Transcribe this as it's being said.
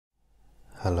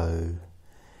Hello.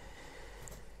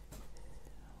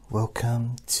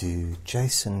 Welcome to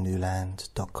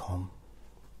jasonnewland.com.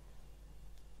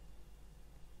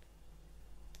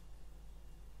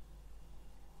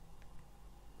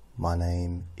 My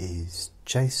name is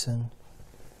Jason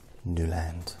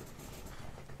Newland.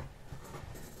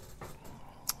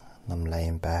 I'm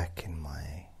laying back in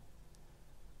my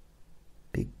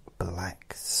big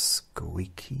black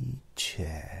squeaky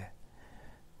chair,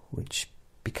 which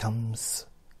becomes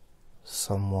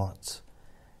somewhat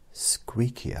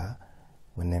squeakier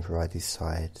whenever I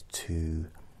decide to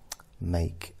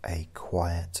make a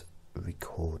quiet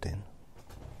recording.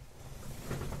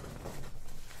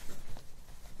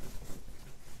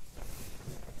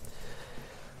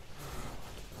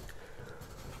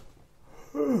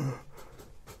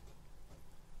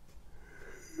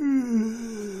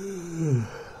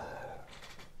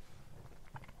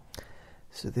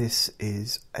 So this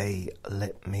is a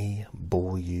let me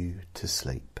bore you to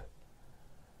sleep.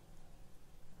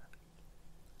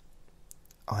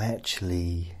 I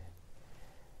actually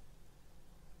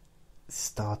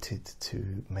started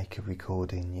to make a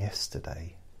recording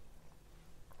yesterday.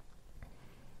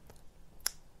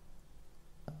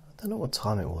 I don't know what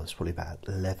time it was, probably about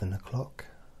 11 o'clock.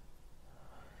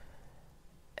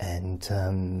 And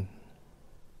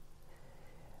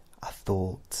I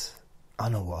thought, I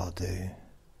know what I'll do.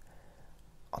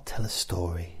 I'll tell a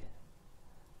story,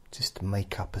 just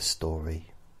make up a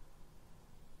story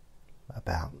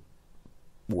about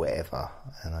whatever,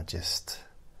 and I just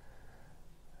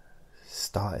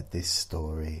started this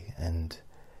story and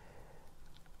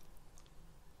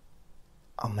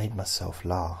I made myself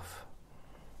laugh,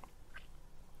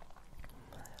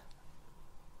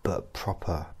 but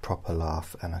proper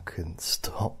laugh, and I couldn't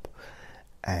stop,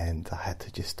 and I had to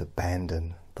just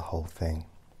abandon the whole thing,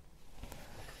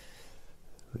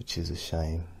 which is a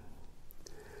shame.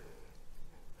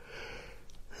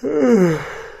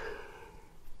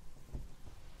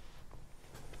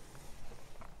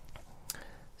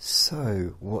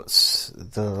 So, what's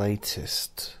the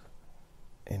latest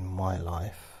in my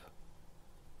life?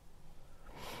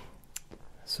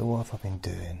 So what have I been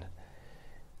doing?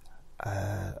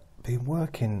 Been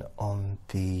working on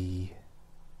the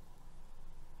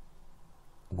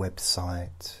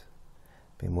website,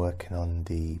 been working on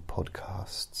the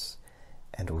podcasts,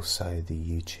 and also the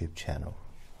YouTube channel.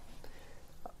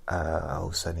 I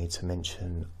also need to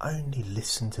mention, only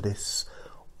listen to this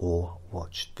or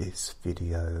watch this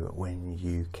video when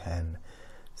you can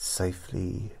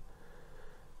safely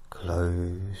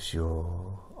close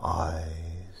your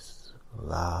eyes.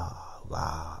 La,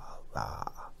 la, la.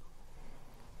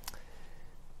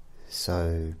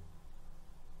 So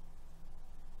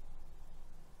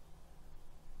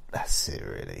that's it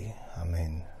really. I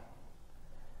mean,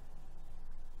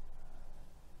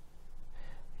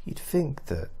 you'd think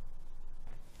that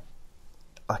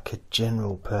like a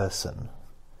general person,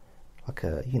 like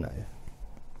a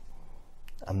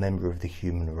member of the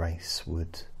human race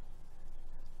would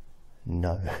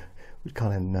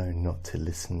kind of know not to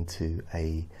listen to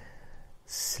a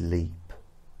sleep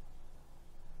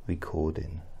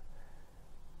recording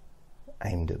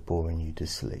aimed at boring you to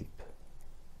sleep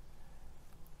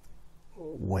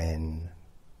when,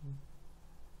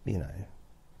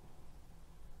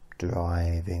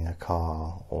 driving a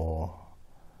car or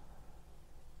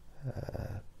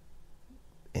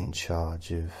in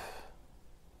charge of,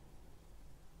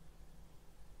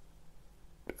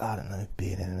 I don't know,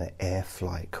 being in an air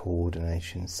flight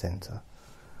coordination centre,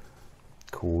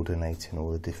 coordinating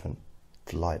all the different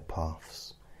flight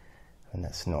paths, and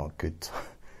that's not a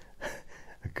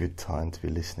good time to be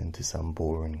listening to some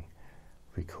boring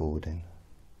recording.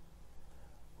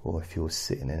 Or if you're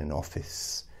sitting in an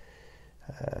office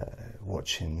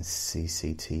watching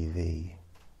CCTV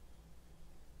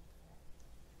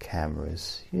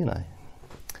cameras,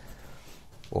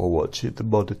 or watching the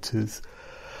monitors.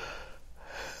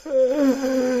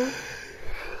 I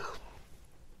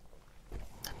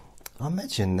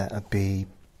imagine that would be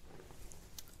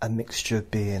a mixture of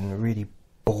being a really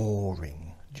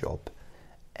boring job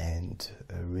and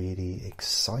a really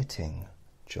exciting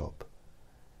job,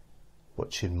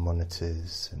 watching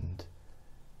monitors. And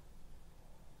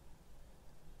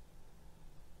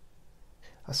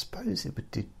I suppose it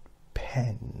would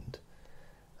depend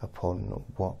upon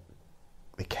what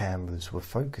the cameras were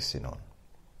focusing on.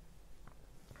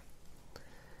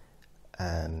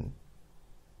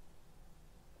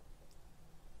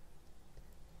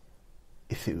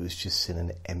 If it was just in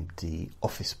an empty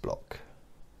office block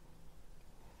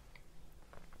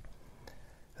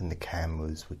and the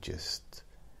cameras were just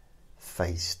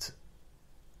faced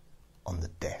on the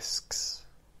desks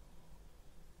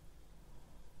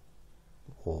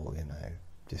or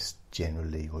just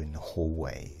generally, or in the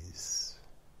hallways.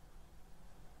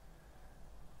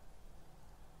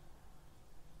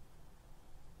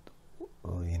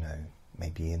 Or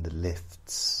maybe in the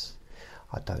lifts.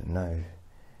 I don't know.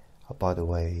 By the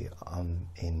way, I'm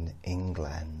in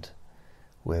England,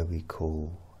 where we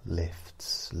call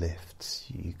lifts.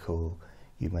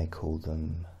 You may call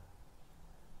them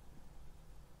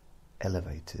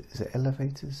elevators. Is it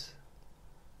elevators?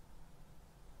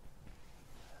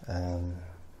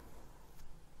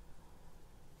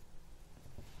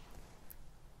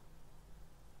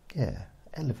 Yeah,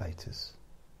 elevators.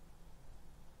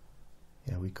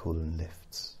 Yeah, we call them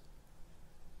lifts.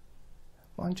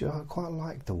 Mind you, I quite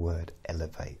like the word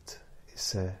elevate.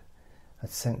 It's a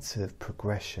sense of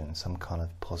progression, some kind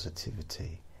of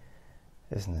positivity,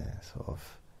 isn't it? Sort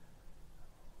of,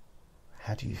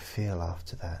 how do you feel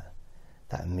after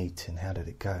that meeting? How did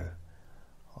it go?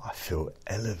 I feel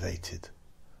elevated.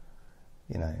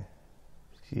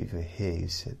 If you ever hear you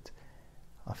said,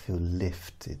 I feel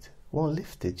lifted. Well,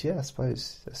 lifted, yeah, I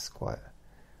suppose that's quite,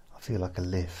 I feel like a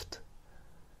lift.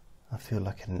 I feel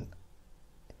like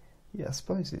yeah, I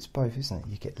suppose it's both, isn't it?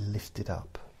 You get lifted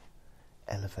up,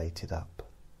 elevated up.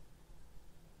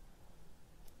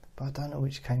 But I don't know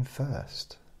which came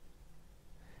first.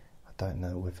 I don't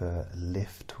know whether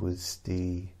lift was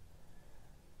the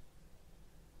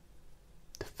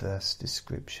first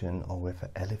description or whether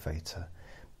elevator,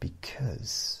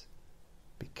 because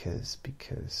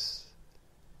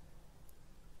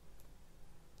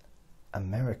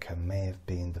America may have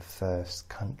been the first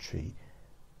country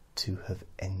to have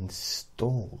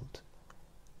installed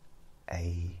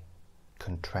a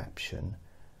contraption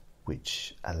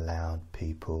which allowed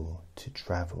people to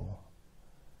travel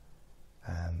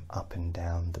up and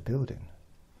down the building.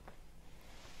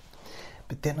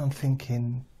 But then I'm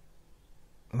thinking,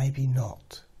 maybe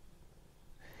not,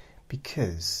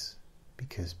 because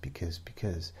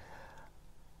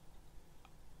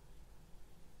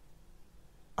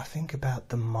I think about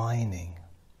the mining.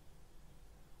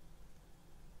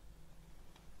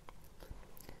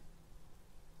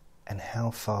 And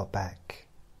how far back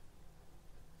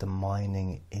the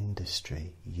mining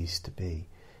industry used to be.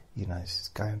 It's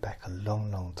going back a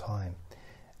long, long time.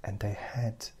 And they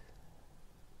had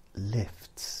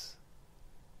lifts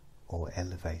or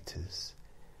elevators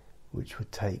which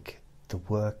would take the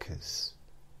workers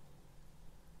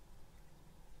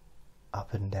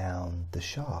up and down the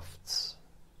shafts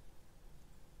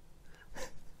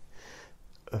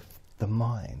of the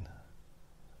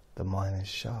miner's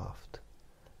shaft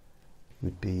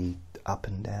would be up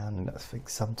and down, and I think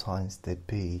sometimes there'd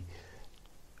be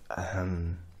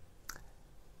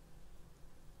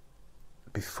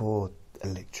before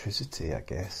electricity, I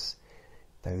guess,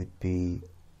 they would be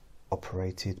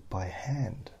operated by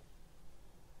hand.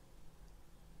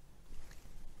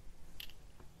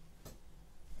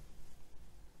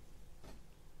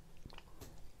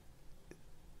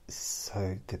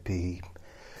 So there'd be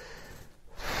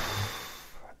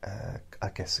I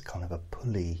guess a kind of a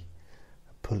pulley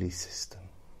system.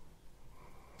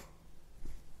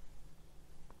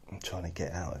 I'm trying to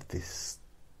get out of this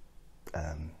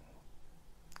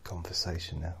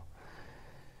conversation now.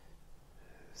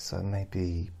 So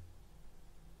maybe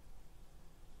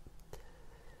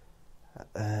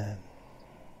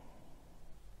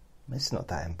it's not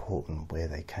that important where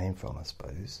they came from, I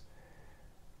suppose.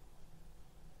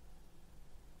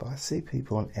 But I see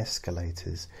people on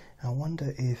escalators, and I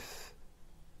wonder if,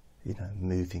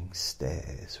 moving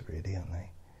stairs, really, aren't they?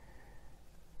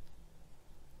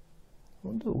 I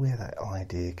wonder where that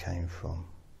idea came from.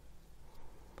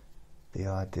 The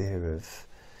idea of,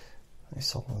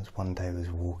 someone one day was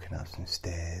walking up some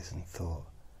stairs and thought,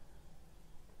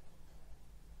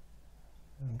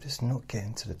 I'm just not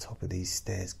getting to the top of these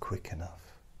stairs quick enough.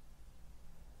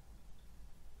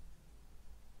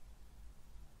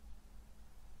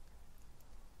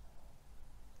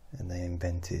 And they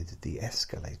invented the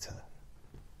escalator.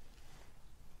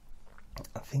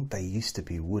 I think they used to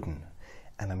be wooden,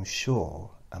 and I'm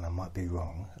sure, and I might be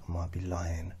wrong, I might be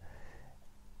lying,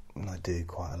 and I do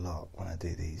quite a lot when I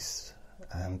do these,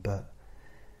 but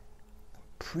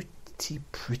pretty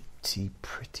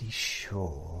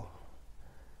sure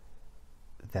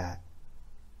that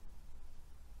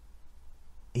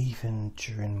even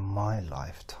during my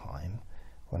lifetime,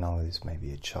 when I was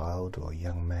maybe a child or a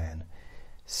young man,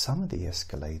 some of the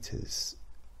escalators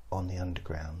on the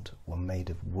underground were made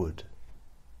of wood.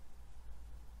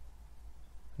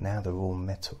 Now they're all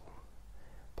metal,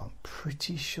 but I'm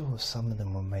pretty sure some of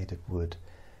them were made of wood,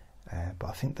 but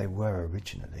I think they were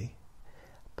originally.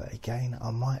 But again,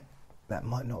 that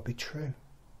might not be true.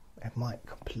 It might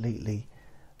completely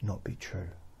not be true.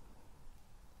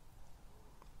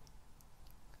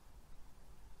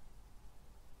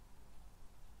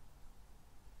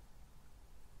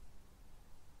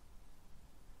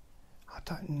 I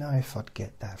don't know if I'd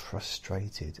get that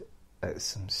frustrated at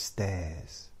some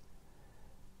stairs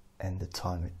and the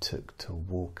time it took to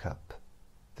walk up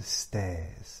the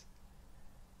stairs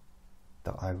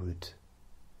that I would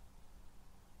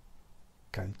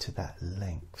go to that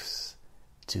lengths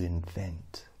to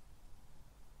invent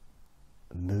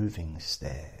moving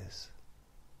stairs.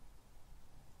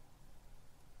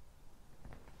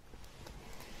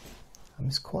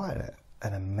 It's quite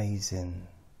an amazing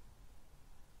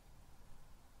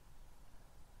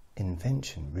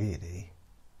invention, really.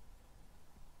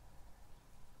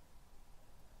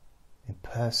 And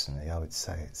personally, I would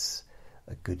say it's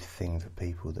a good thing for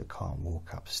people that can't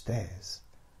walk upstairs.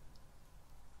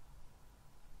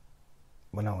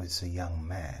 When I was a young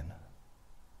man,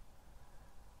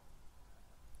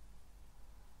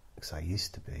 because I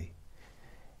used to be,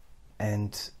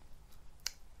 and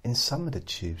in some of the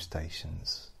tube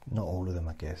stations, not all of them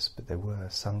I guess, but there were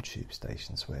some tube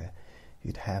stations where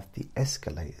you'd have the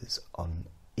escalators on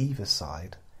either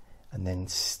side and then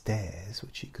stairs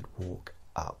which you could walk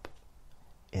up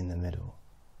in the middle.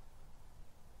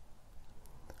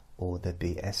 Or there'd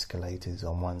be escalators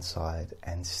on one side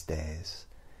and stairs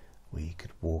where you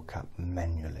could walk up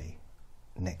manually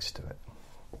next to it.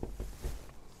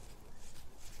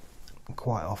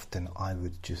 Quite often I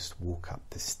would just walk up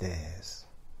the stairs.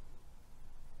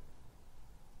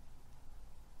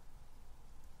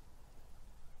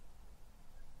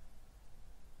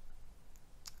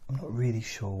 I'm not really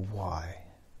sure why.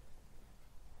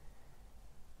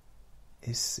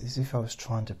 It's as if I was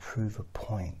trying to prove a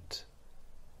point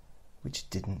which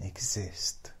didn't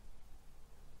exist.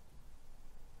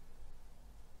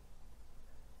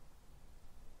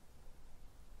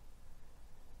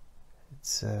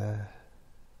 It's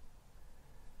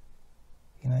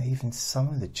even some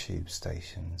of the tube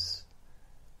stations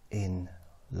in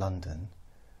London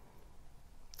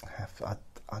have,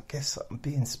 I guess I'm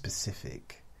being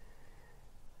specific,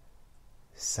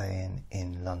 saying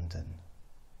in London,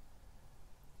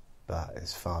 but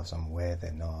as far as I'm aware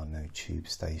there are no tube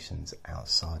stations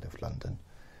outside of London.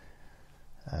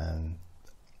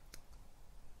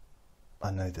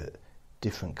 I know that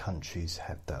different countries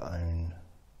have their own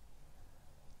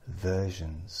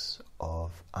versions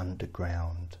of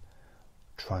underground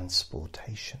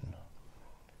transportation.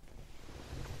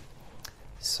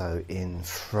 So in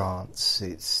France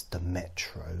it's the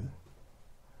metro,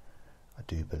 I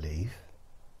do believe.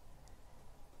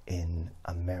 In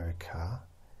America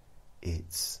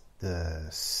it's the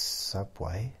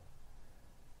subway,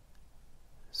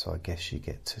 so I guess you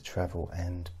get to travel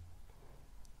and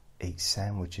eat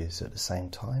sandwiches at the same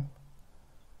time.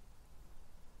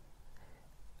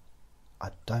 I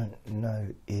don't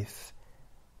know if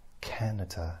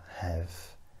Canada have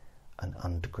an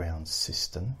underground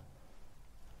system.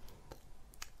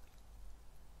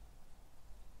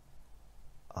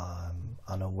 I'm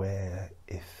unaware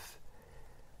if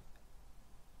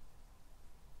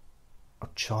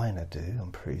China do.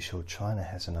 I'm pretty sure China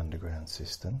has an underground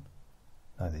system.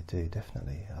 No, they do,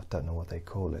 definitely. I don't know what they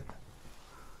call it.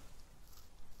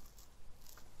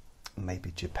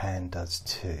 Maybe Japan does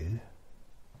too.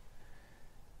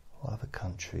 What other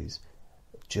countries?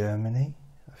 Germany,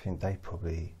 I think they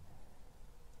probably,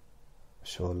 I'm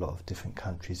sure a lot of different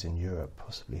countries in Europe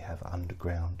possibly have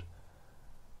underground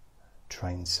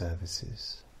train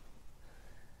services.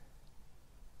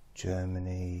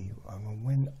 Germany,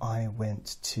 when I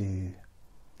went to,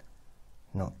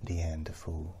 not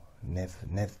Neanderthal, the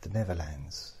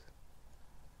Netherlands,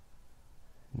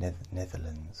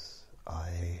 Netherlands,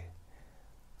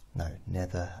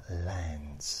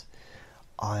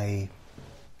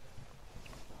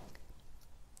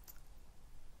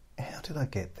 how did I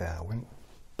get there? I went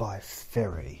by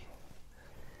ferry.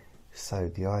 So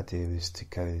the idea was to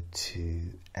go to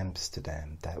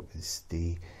Amsterdam. That was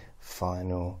the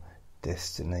final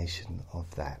destination of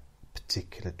that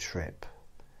particular trip.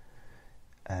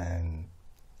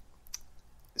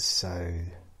 So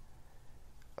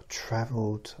I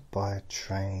travelled by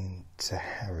train to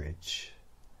Harwich.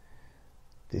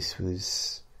 This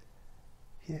was,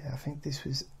 I think this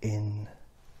was in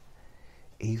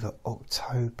either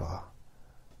October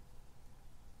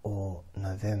or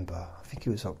November. I think it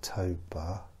was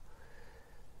October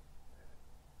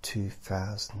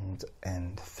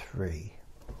 2003,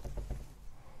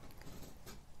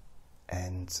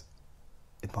 and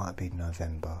it might be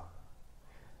November,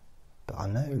 but I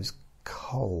know it was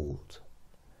cold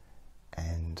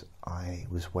and I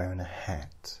was wearing a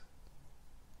hat,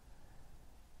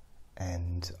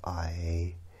 and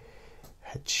I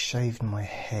had shaved my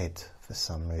head for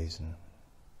some reason.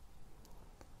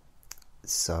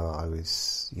 So I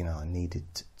was, I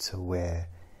needed to wear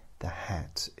the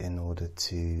hat in order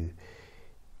to,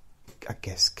 I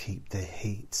guess, keep the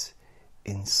heat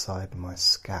inside my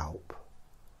scalp.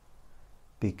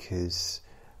 Because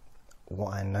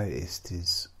what I noticed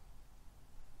is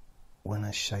when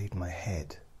I shaved my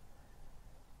head,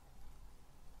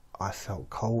 I felt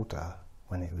colder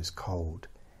when it was cold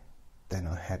than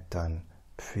I had done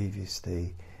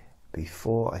previously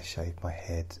before I shaved my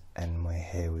head and my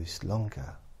hair was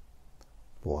longer.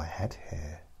 Well, I had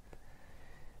hair.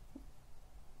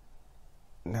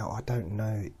 Now, I don't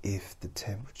know if the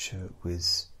temperature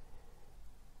was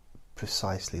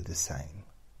precisely the same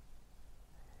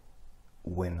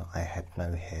when I had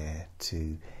no hair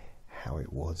to how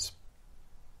it was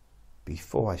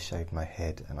before I shaved my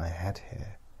head and I had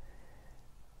hair.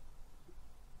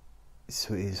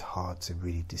 So it is hard to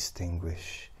really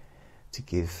distinguish, to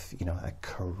give, a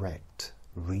correct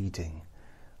reading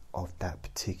of that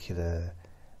particular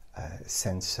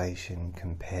sensation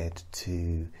compared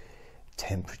to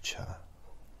temperature.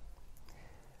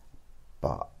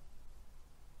 But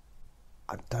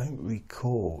I don't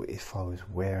recall if I was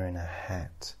wearing a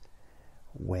hat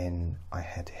when I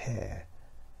had hair,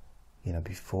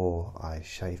 before I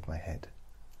shaved my head.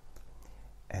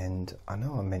 And I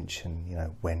know I mentioned,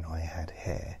 when I had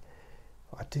hair,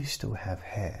 I do still have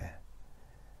hair.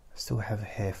 I still have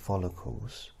hair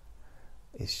follicles.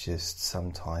 It's just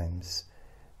sometimes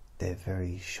they're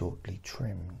very shortly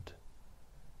trimmed.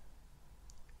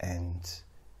 And,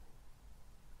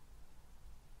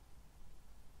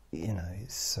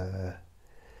 it's...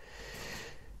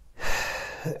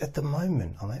 at the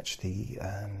moment, I'm actually...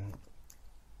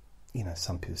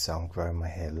 some people say I'm growing my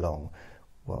hair long.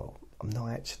 Well, I'm not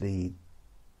actually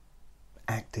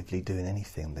actively doing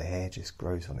anything. The hair just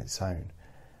grows on its own.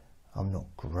 I'm not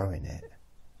growing it.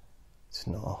 It's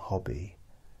not a hobby.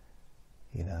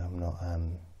 I'm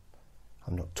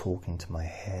not talking to my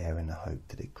hair in the hope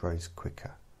that it grows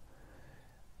quicker.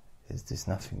 There's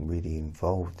nothing really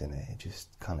involved in it. It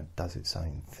just kind of does its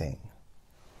own thing.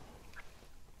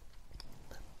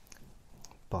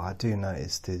 But I do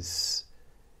notice there's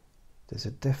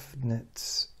a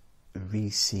definite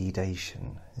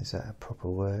recedation, is that a proper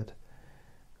word?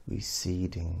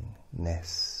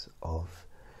 Recedingness of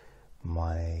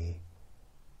the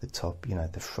top,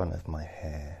 the front of my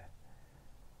hair.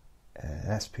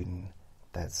 That's been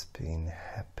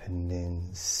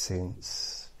happening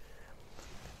since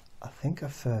I think I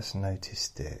first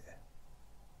noticed it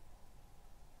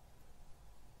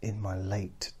in my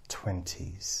late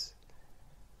 20s,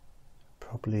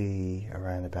 probably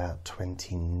around about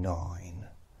 29.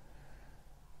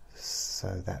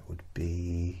 So that would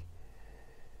be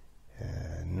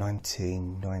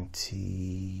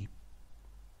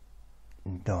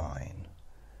 1999,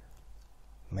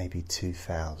 maybe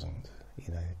 2000,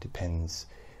 it depends,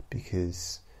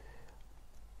 because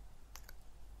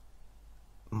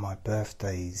my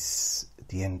birthday's at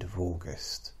the end of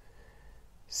August,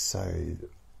 so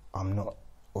I'm not,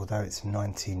 although it's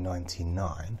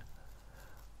 1999,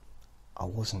 I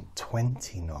wasn't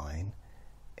 29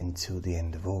 until the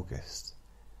end of August.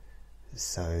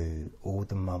 So all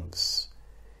the months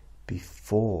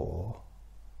before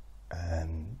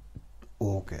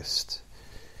August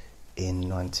in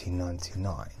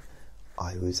 1999,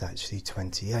 I was actually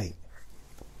 28.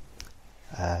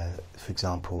 For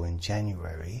example, in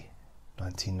January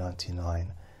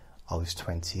 1999, I was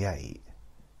 28.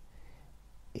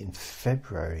 In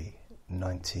February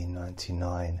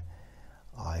 1999,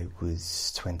 I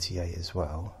was 28 as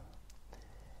well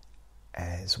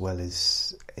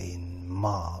as in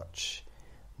March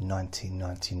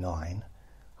 1999,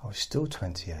 I was still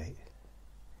 28.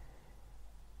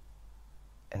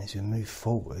 And as we move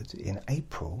forward, in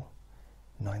April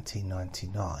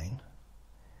 1999,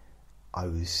 I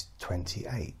was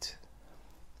 28.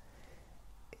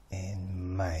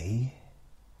 In May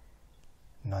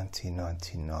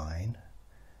 1999,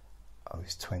 I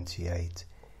was 28.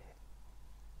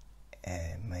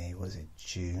 And May, was it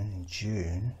June? In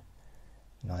June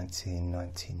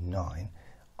 1999,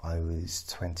 I was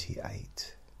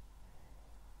 28.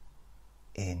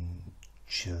 In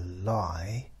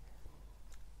July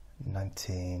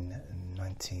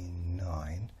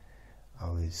 1999, I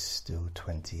was still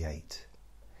 28.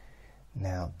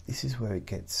 Now, this is where it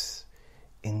gets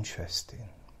interesting,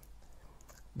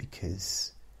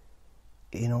 because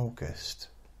in August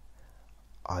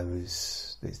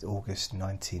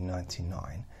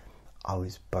 1999, I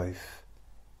was both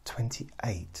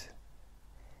 28,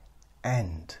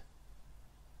 and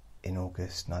in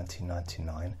August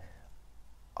 1999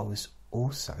 I was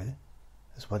also,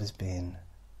 as well as being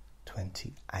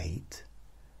 28,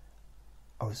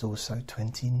 I was also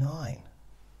 29.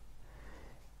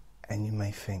 And you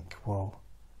may think, well,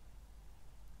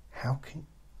 how can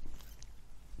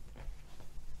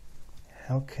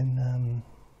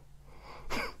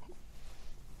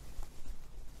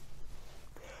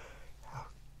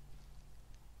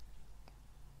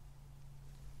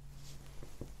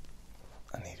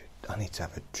I need to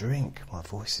have a drink. My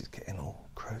voice is getting all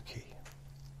croaky.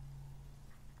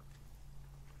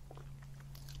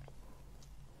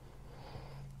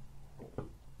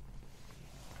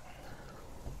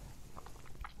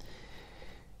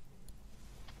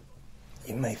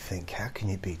 You may think, how can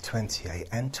you be 28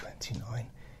 and 29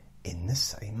 in the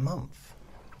same month?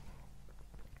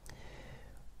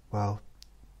 Well,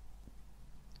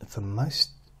 for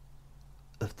most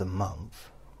of the month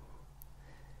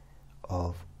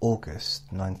of August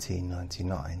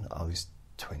 1999, I was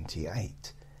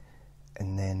 28.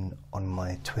 And then on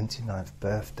my 29th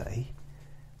birthday,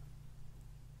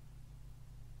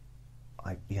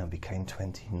 I became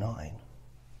 29.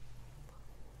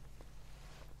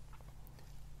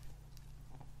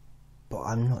 But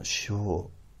I'm not sure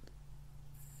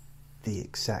the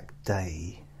exact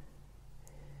day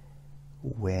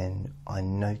when I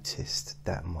noticed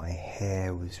that my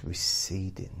hair was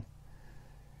receding,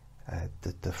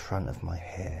 the front of my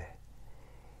hair.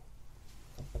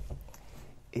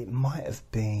 It might have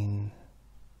been,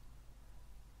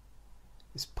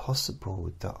 it's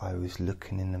possible that I was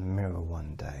looking in the mirror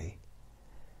one day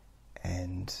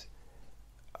and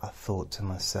I thought to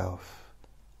myself,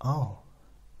 oh,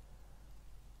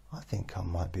 I think I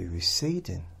might be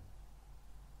receding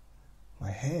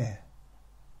my hair.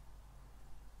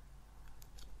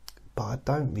 But I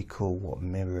don't recall what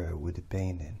mirror it would have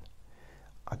been in.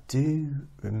 I do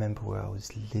remember where I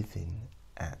was living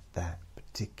at that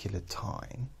particular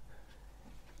time,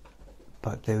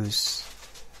 but there was,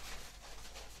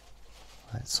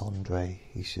 that's Andre,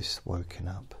 he's just woken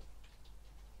up.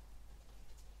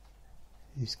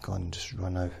 He's gone and just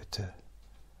run over to,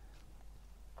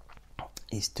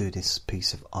 he's doing this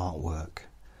piece of artwork.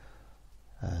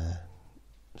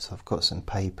 So I've got some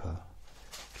paper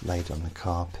laid on the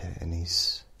carpet and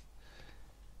he's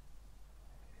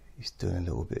doing a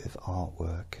little bit of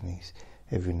artwork, and he's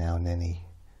every now and then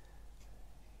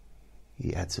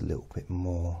he adds a little bit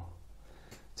more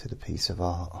to the piece of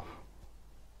art.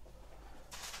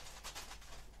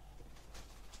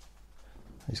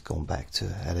 He's gone back to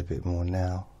add a bit more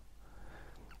now,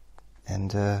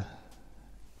 and I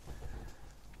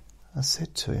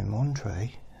said to him,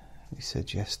 Andre, he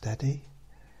said, yes, Daddy.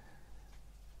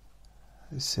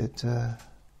 I said,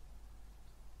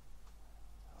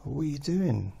 what are you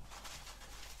doing?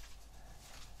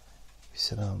 He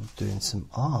said, I'm doing some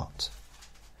art.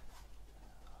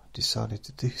 I decided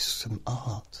to do some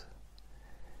art.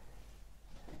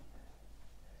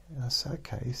 And I said,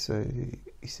 okay, so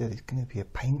he said it's going to be a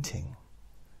painting.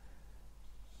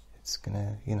 It's going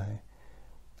to,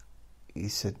 he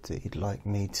said that he'd like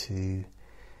me to,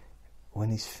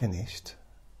 when he's finished,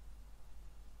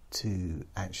 to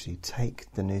actually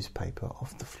take the newspaper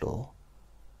off the floor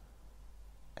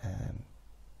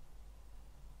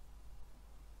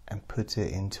and put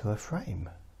it into a frame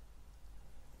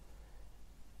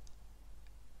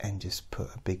and just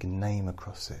put a big name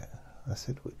across it. I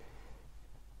said, do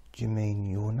you mean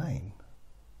your name?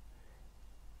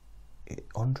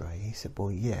 Andre? He said,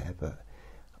 well, yeah, but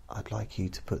I'd like you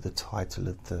to put the title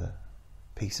of the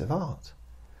piece of art.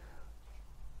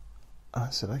 And I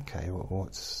said, okay, well,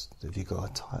 have you got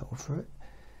a title for it?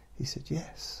 He said,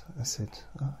 yes. I said,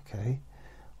 oh, okay,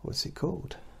 what's it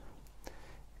called?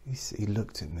 He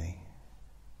looked at me,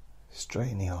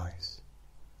 straight in the eyes.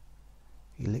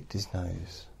 He licked his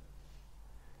nose,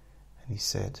 and he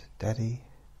said, Daddy,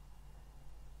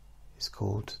 it's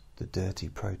called The Dirty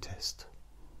Protest.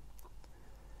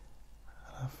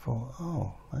 And I thought,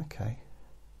 oh, okay.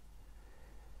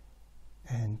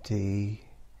 And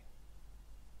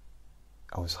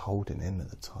I was holding him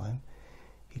at the time.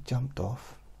 He jumped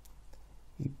off,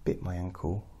 he bit my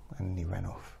ankle, and he ran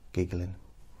off, giggling.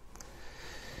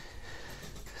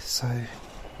 So,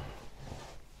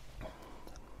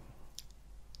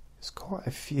 there's quite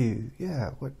a few,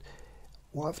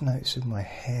 what I've noticed with my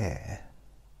hair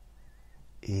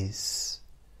is,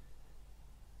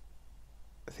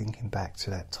 thinking back to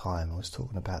that time, I was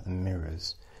talking about the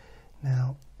mirrors.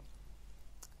 Now,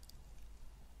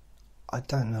 I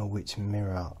don't know which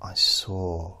mirror I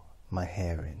saw my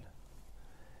hair in.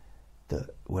 that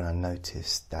when I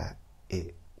noticed that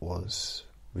it was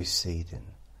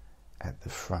receding at the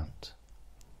front.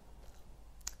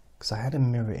 Because I had a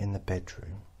mirror in the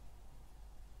bedroom.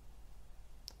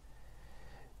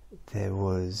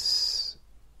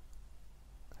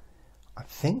 I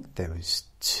think there was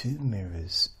 2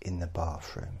 mirrors in the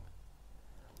bathroom.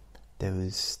 There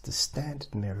was the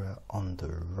standard mirror on the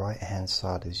right hand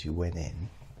side as you went in.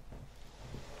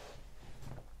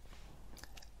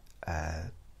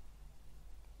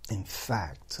 In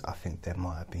fact, I think there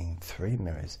might have been 3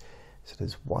 mirrors. So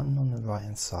there's one on the right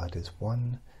hand side,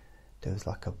 there was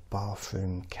like a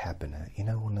bathroom cabinet, you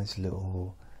know, one of those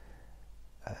little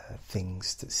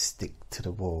things that stick to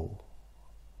the wall.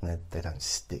 They don't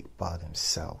stick by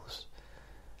themselves.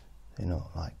 They're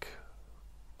not like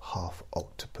half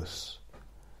octopus.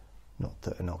 Not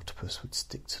that an octopus would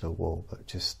stick to the wall, but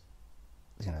just,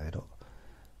 you know, they're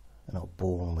not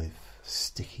born with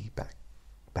sticky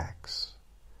backs.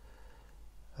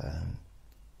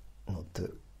 Not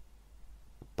that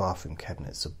bathroom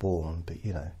cabinets are born, but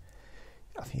you know,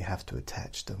 I think you have to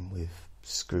attach them with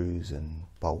screws and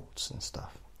bolts and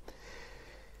stuff.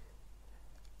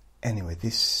 Anyway,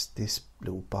 this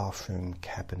little bathroom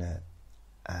cabinet,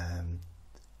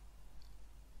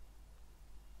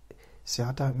 see,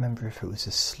 I don't remember if it was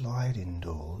a sliding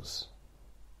doors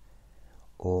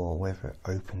or whether it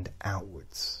opened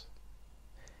outwards,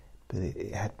 but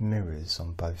it had mirrors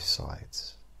on both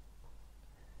sides.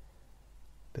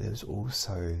 But there was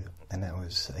also, and that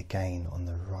was again on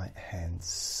the right hand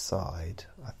side,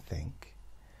 I think.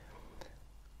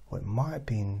 Well, it might have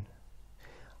been,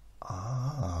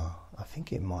 I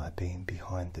think it might have been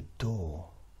behind the door.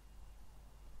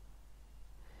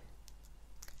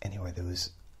 Anyway, there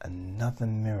was another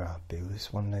mirror, but it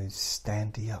was one of those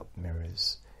standy up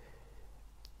mirrors.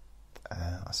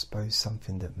 I suppose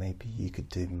something that maybe you could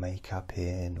do makeup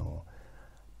in, or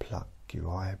pluck your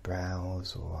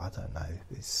eyebrows, or I don't know,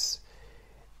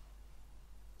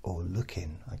 or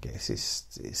looking. I guess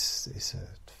it's a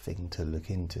thing to look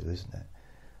into, isn't it?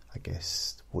 I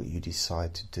guess what you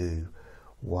decide to do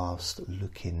whilst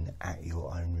looking at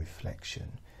your own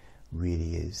reflection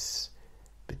really is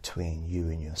between you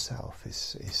and yourself. I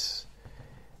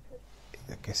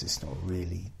guess it's not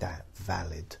really that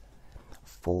valid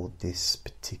for this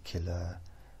particular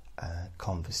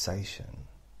conversation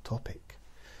topic.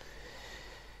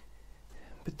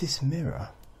 But this mirror,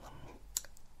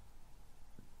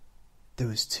 there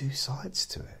was 2 sides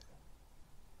to it.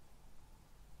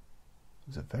 It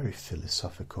was a very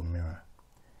philosophical mirror.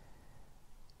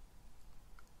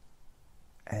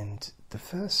 And the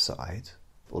first side,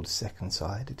 or the second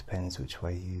side, it depends which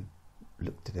way you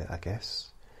looked at it, I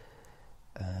guess.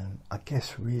 I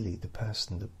guess really the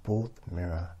person that bought the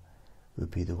mirror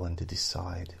would be the one to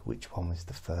decide which one was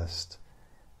the first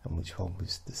and which one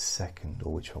was the second,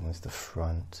 or which one was the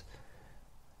front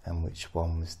and which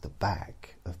one was the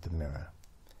back of the mirror.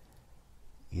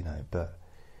 You know, but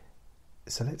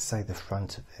so let's say the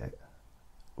front of it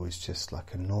was just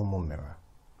like a normal mirror,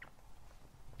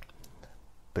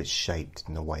 but shaped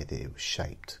in the way that it was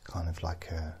shaped, kind of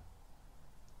like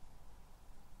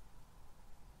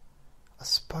I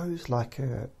suppose like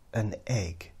an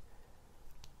egg,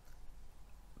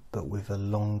 but with a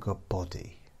longer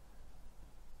body.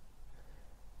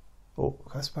 Or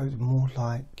I suppose more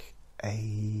like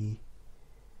a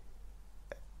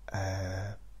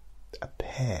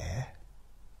pear,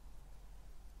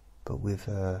 but with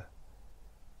a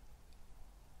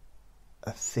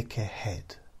thicker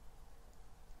head,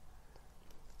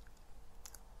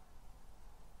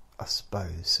 I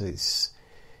suppose. So it's,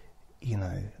 you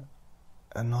know,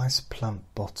 a nice plump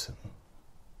bottom,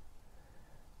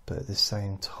 but at the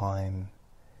same time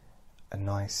a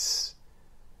nice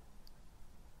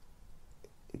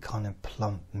kind of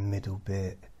plump middle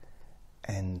bit,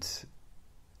 and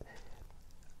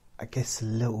I guess a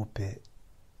little bit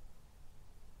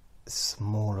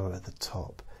smaller at the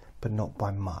top, but not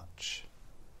by much.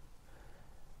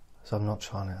 So I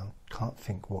can't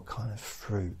think what kind of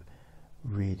fruit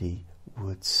really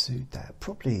would suit that.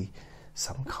 Probably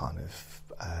some kind of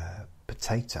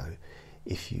potato,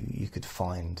 if you could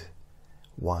find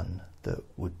one that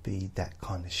would be that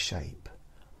kind of shape.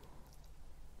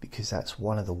 Because that's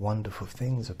one of the wonderful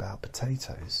things about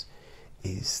potatoes,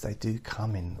 is they do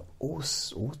come in all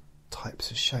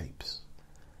types of shapes.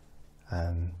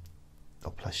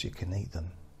 Plus you can eat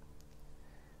them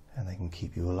and they can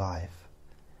keep you alive.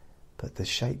 But the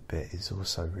shape bit is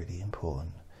also really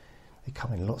important. They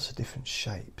come in lots of different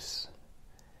shapes.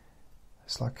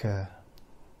 It's like a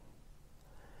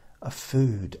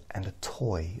food and a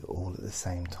toy all at the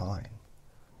same time.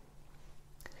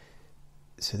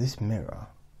 So this mirror,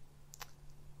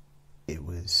 it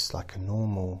was like a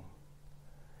normal,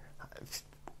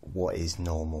 what is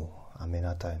normal? I mean,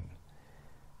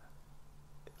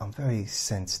 I'm very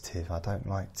sensitive. I don't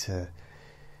like to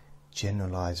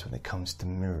generalise when it comes to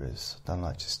mirrors. I don't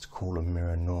like just to call a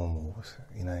mirror normal,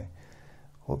 you know.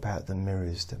 What about the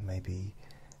mirrors that maybe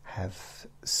have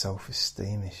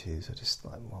self-esteem issues? Are just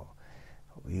like, well,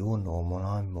 you're normal,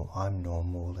 I'm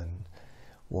normal, and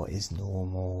what is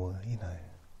normal, you know.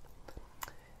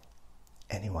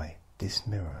 Anyway, this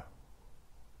mirror,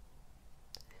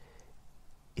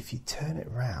 if you turn it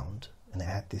round, and it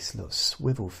had this little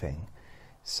swivel thing,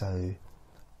 so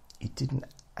you didn't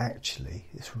actually,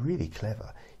 it's really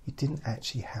clever, you didn't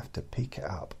actually have to pick it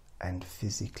up and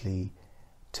physically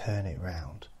turn it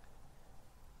round.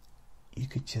 You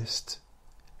could just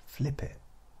flip it.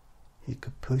 You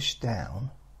could push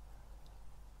down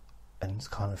and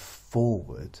kind of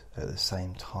forward at the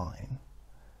same time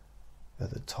at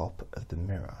the top of the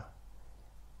mirror,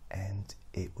 and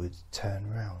it would turn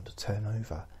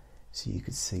over, so you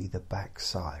could see the back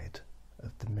side of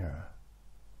the mirror.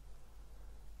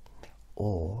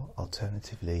 Or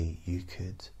alternatively, you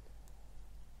could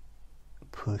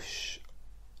push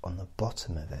on the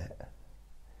bottom of it,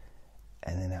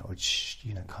 and then that would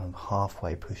kind of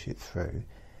halfway push it through,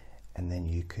 and then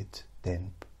you could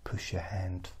then raise your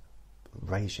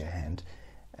hand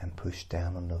and push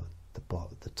down on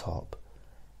the top,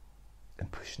 and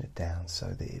pushing it down so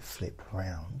that it flipped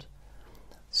round,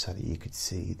 so that you could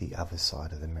see the other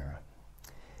side of the mirror.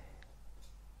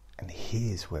 And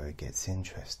here's where it gets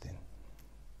interesting.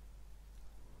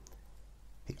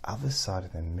 The other side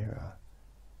of the mirror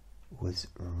was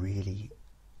really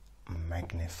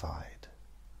magnified.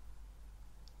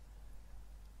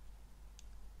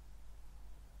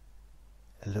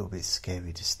 A little bit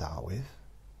scary to start with.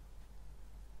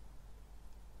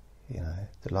 You know,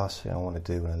 the last thing I want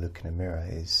to do when I look in a mirror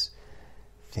is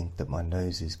think that my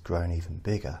nose has grown even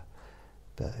bigger,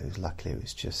 but luckily it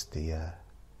was just the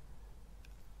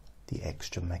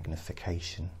extra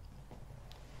magnification.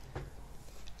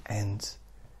 And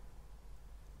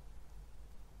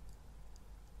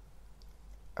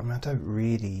I mean, I don't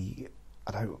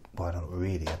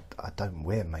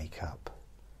wear makeup.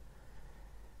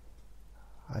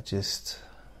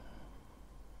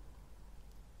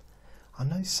 I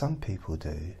know some people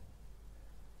do,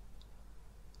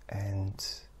 and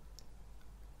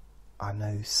I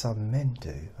know some men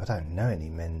do. I don't know any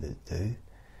men that do.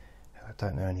 I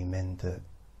don't know any men that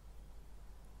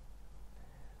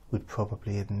would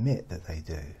probably admit that they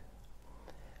do.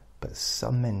 But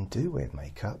some men do wear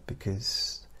makeup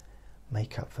because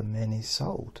makeup for men is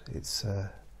sold.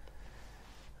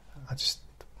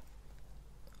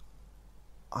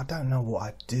 I don't know what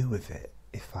I'd do with it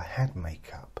if I had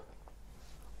makeup.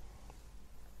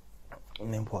 I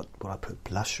mean, would I put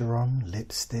blusher on,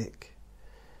 lipstick?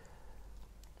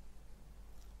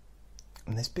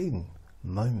 And there's been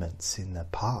moments in the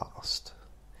past,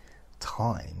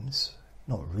 times,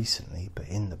 not recently, but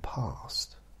in the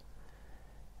past,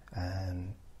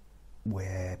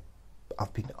 where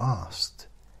I've been asked,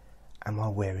 am I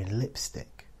wearing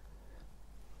lipstick?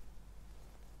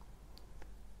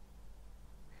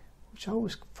 Which I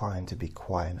always find to be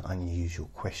quite an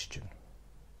unusual question.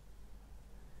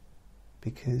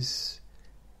 Because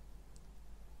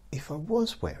if I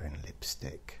was wearing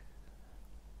lipstick,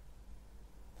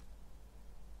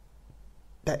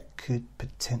 that could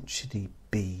potentially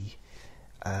be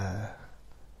a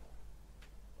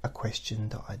question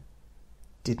that I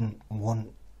didn't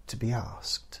want to be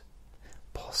asked,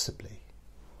 possibly.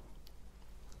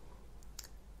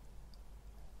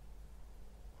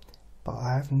 But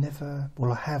I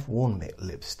have worn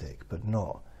lipstick, but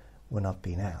not when I've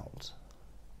been out.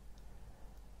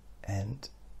 And,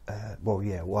 I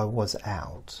was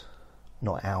out,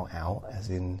 not out, as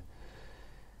in,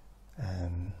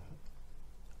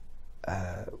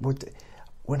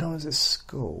 when I was at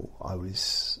school, I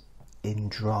was in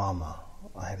drama.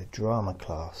 I had a drama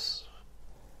class,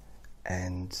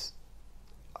 and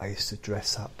I used to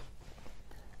dress up.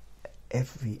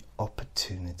 Every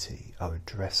opportunity I would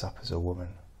dress up as a woman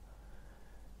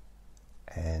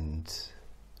and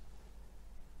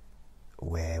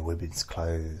wear women's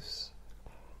clothes,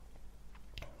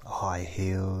 high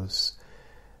heels,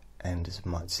 and as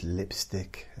much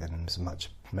lipstick and as much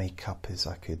makeup as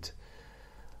I could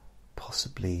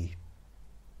possibly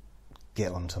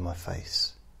get onto my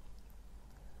face,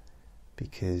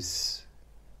 because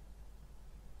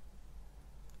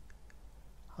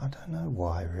I don't know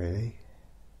why, really.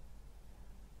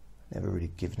 Never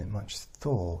really given it much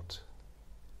thought.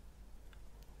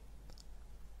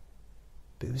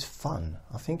 But it was fun.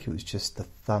 I think it was just the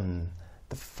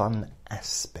fun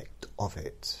aspect of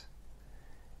it.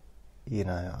 You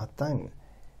know, I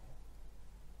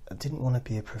didn't want to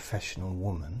be a professional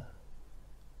woman.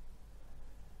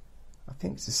 I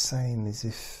think it's the same as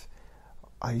if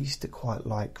I used to quite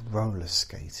like roller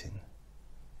skating,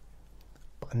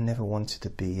 but I never wanted to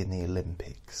be in the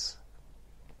Olympics.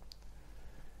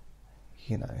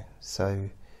 You know,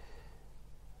 so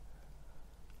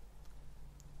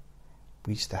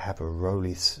we used to have a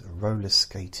roller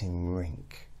skating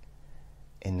rink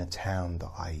in the town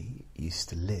that I used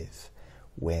to live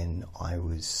when I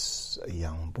was a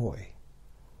young boy.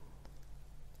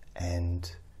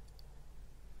 And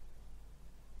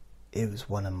it was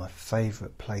one of my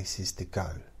favourite places to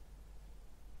go. It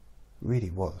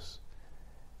really was.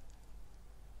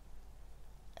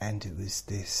 And it was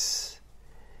this,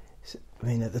 I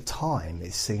mean, at the time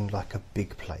it seemed like a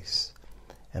big place,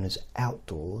 and it was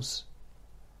outdoors,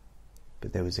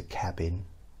 but there was a cabin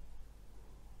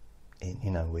in,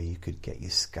 you know, where you could get your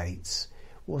skates.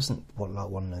 It wasn't like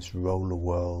one of those roller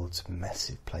worlds,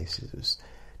 massive places. It was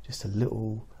just a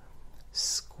little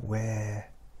square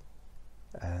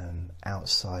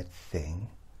outside thing,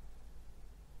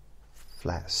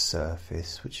 flat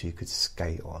surface which you could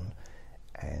skate on,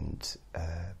 and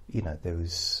you know, there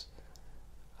was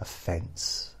a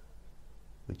fence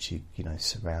which you know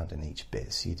surrounding each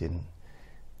bit, so you didn't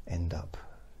end up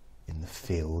in the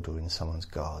field or in someone's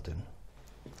garden.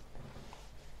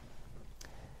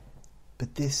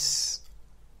 But this,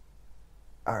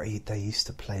 they used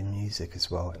to play music as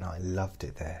well, and I loved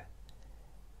it there.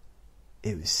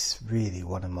 It was really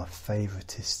one of my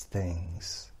favouriteest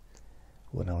things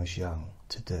when I was young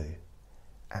to do.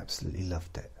 Absolutely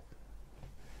loved it.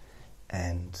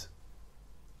 And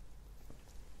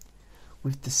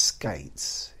with the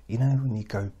skates, you know, when you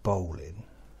go bowling,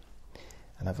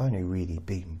 and I've only really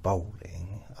been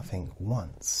bowling, I think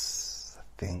once,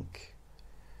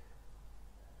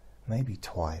 maybe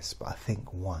twice, but I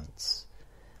think once.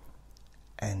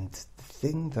 And the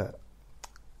thing that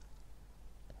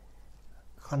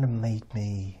kind of made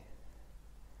me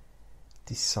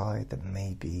decide that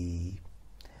maybe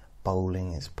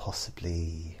bowling is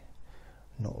possibly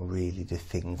not really the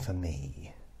thing for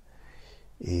me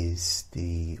is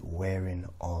the wearing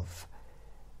of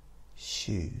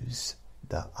shoes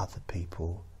that other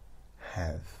people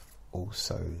have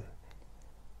also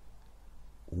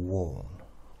worn.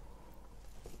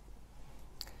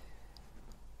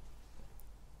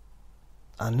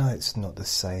 I know it's not the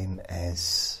same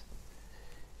as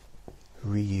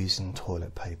reusing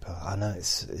toilet paper. I know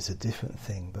it's a different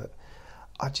thing, but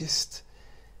I just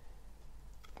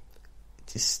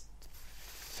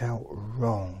felt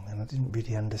wrong, and I didn't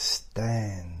really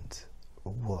understand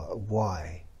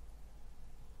why.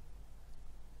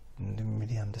 I didn't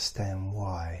really understand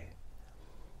why.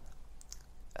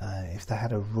 If they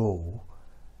had a rule,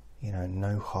 you know,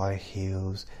 no high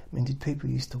heels. I mean, did people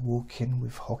used to walk in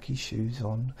with hockey shoes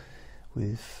on,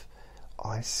 with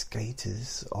ice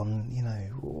skaters on, you know,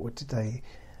 what did they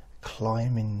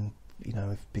climb in, you know,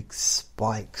 with big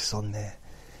spikes on there?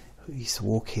 Who used to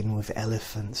walk in with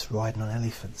elephants, riding on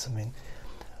elephants. I mean,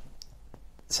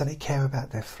 so they care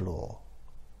about their floor.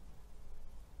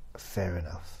 Fair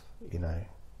enough, you know.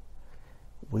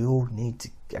 We all need to,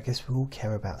 I guess we all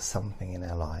care about something in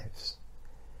our lives.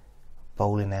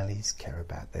 Bowling alleys care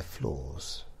about their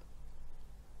floors.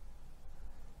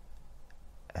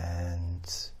 And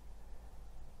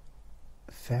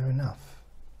fair enough.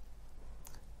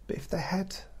 But if they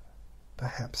had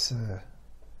perhaps a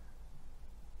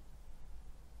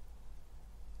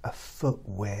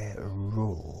footwear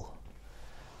rule,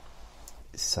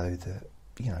 so that,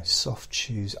 you know, soft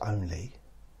shoes only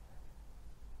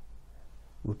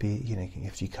would be, you know,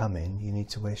 if you come in, you need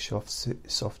to wear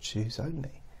soft shoes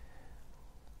only.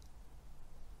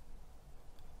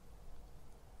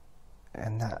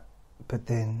 And that, but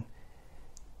then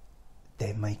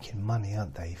they're making money,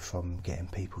 aren't they, from getting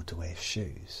people to wear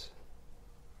shoes?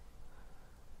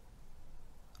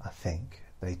 I think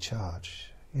they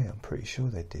charge. Yeah, I'm pretty sure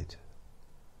they did.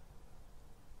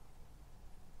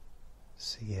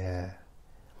 So yeah,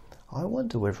 I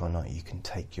wonder whether or not you can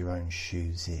take your own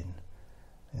shoes in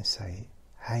and say,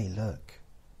 hey, look,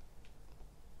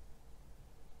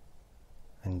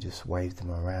 and just wave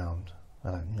them around.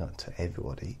 Well, not to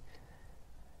everybody,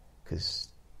 because,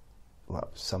 well,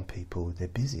 some people, they're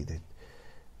busy.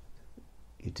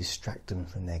 You distract them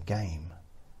from their game.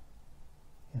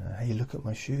 You know, hey, look at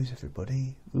my shoes,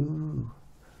 everybody. Ooh.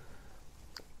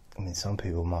 I mean, some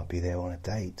people might be there on a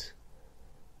date.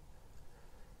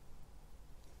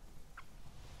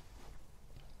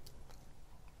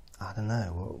 I don't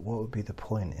know, what would be the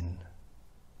point in...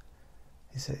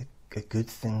 Is it a good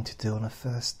thing to do on a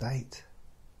first date?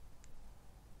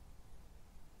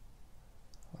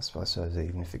 I suppose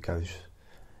even if it goes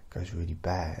really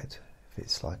bad, if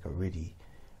it's like a really,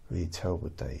 really terrible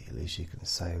date, at least you can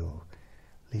say, well,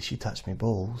 at least you touched me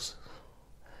balls.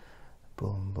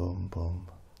 Boom, boom, boom.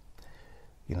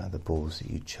 You know, the balls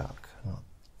that you chuck,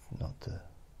 not the...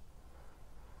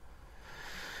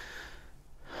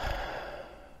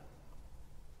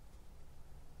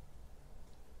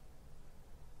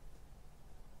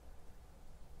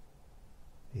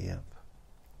 Yep.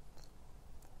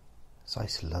 So I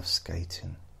used to love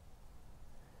skating.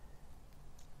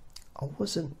 I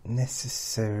wasn't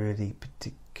necessarily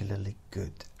particularly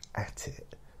good at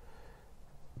it,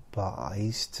 but I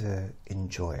used to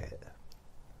enjoy it.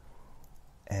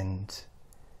 And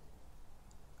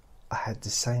I had the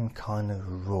same kind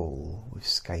of rule with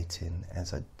skating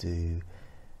as I do,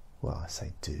 well, I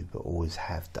say do, but always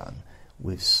have done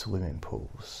with swimming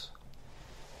pools.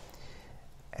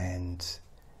 And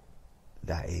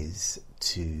that is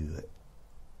to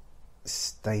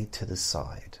stay to the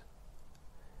side.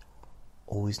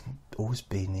 Always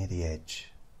be near the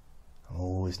edge. I'm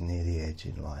always near the edge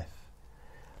in life.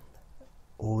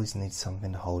 Always need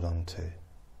something to hold on to.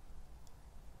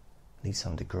 Need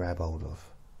something to grab hold of.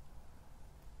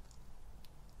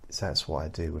 So that's what I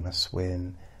do. When I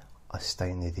swim, I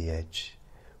stay near the edge.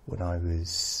 When I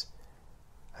was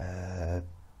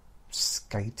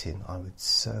skating, I would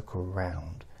circle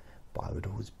around, but I would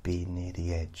always be near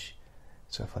the edge.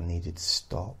 So if I needed to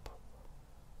stop,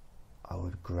 I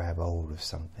would grab hold of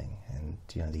something, and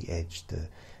you know, the edge,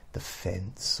 the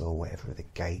fence or whatever, the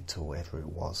gate or whatever it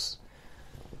was.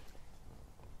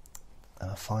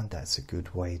 And I find that's a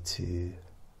good way to...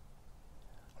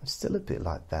 I'm still a bit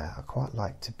like that. I quite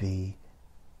like to be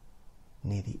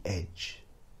near the edge.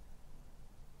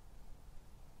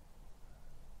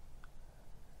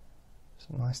 It's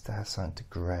nice to have something to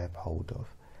grab hold of.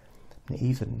 And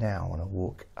even now, when I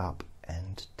walk up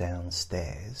and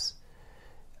downstairs,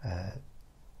 I've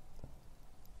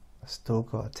still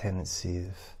got a tendency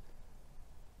of,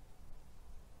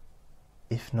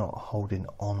 if not holding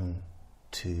on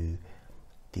to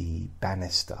the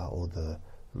banister or the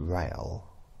rail,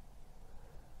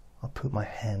 I put my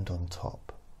hand on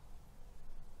top.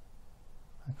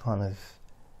 I kind of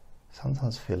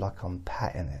sometimes feel like I'm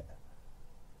patting it,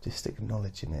 just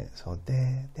acknowledging it. So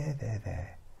there,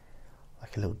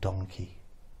 like a little donkey.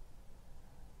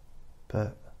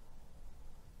 But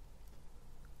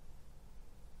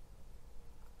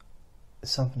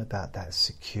there's something about that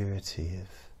security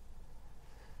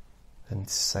and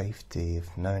safety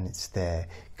of knowing it's there,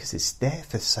 because it's there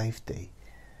for safety.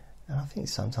 And I think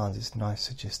sometimes it's nice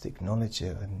to just acknowledge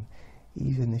it, and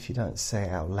even if you don't say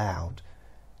it out loud,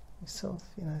 you sort of,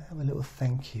 you know, have a little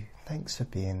thank you. Thanks for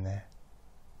being there.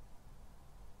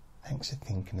 Thanks for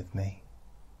thinking of me.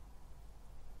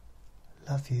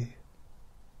 Love you.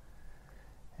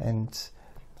 And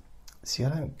see, I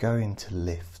don't go into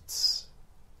lifts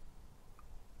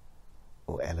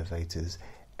or elevators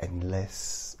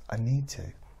unless I need to.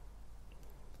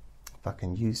 If I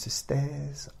can use the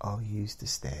stairs, I'll use the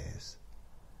stairs.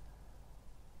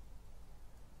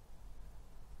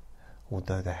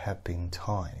 Although there have been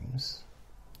times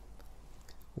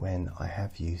when I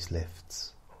have used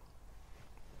lifts.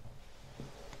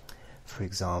 For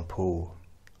example,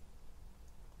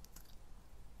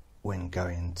 when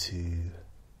going to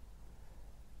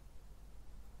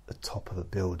the top of a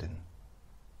building,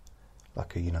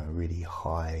 like a, you know, really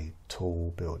high,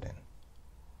 tall building.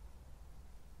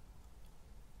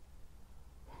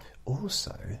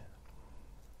 Also,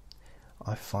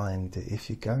 I find that if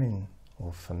you're going,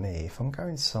 or for me, if I'm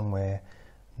going somewhere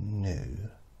new,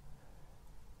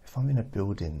 if I'm in a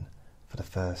building for the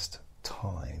first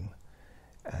time,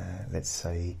 let's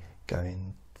say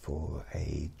going for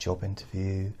a job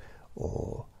interview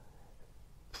or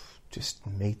just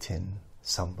meeting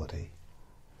somebody,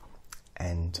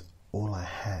 and all I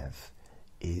have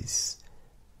is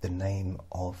the name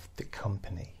of the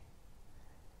company,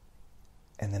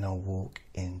 and then I'll walk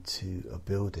into a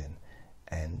building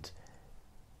and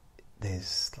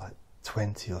there's like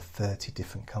 20 or 30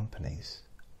 different companies.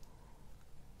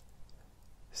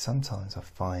 Sometimes I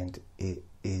find it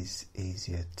is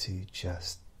easier to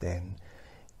just then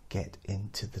get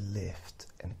into the lift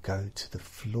and go to the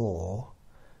floor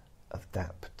of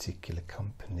that particular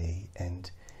company,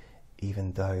 and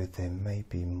even though there may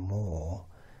be more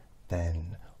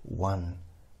than one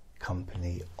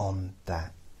company on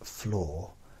that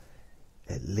floor,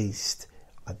 at least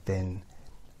I then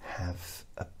have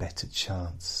a better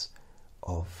chance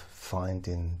of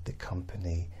finding the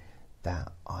company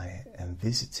that I am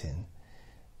visiting,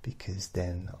 because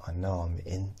then I know I'm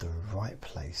in the right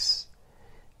place,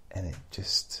 and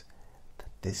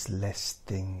there's less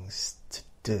things to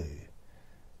do,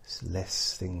 there's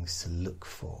less things to look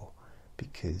for.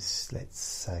 Because let's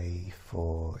say,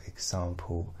 for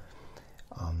example,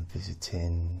 I'm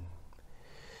visiting,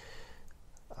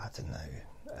 I don't know,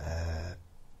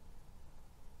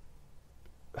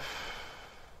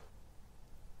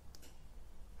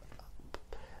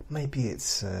 maybe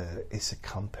it's a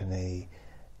company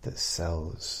that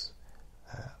sells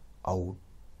old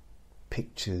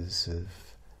pictures of,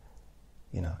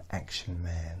 Action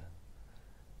Man,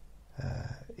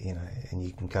 and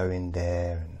you can go in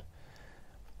there and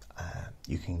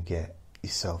you can get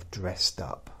yourself dressed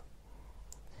up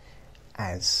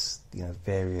as,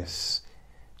 various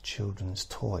children's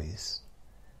toys,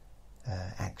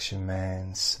 Action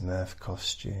Man, Smurf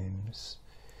costumes,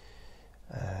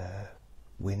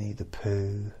 Winnie the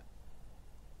Pooh,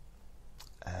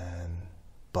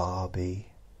 Barbie,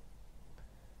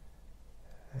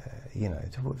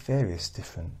 there were various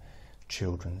different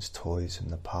children's toys from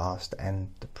the past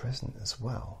and the present as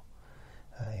well.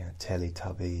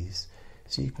 Teletubbies.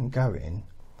 So you can go in,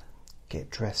 get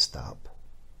dressed up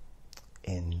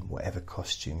in whatever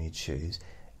costume you choose,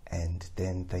 and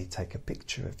then they take a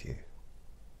picture of you.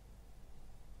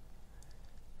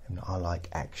 And I like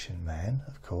Action Man,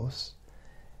 of course,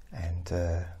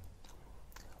 and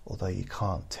although you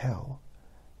can't tell,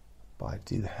 but I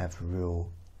do have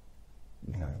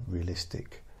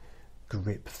realistic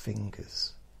grip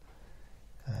fingers,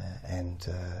 and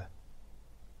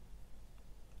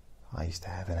I used to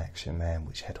have an Action Man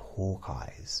which had hawk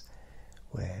eyes,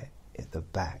 where at the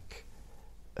back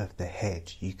of the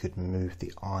head you could move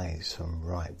the eyes from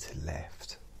right to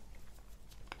left,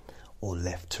 or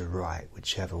left to right,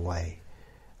 whichever way,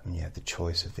 and you had the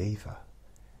choice of either.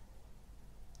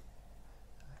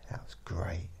 That was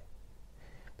great,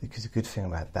 because the good thing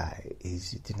about that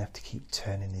is you didn't have to keep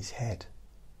turning his head.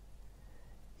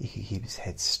 He could keep his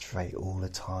head straight all the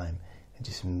time and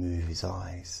just move his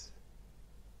eyes.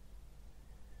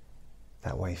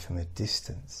 That way, from a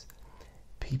distance,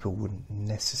 people wouldn't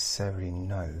necessarily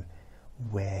know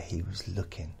where he was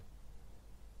looking,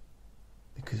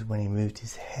 because when he moved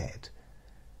his head,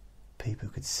 people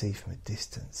could see from a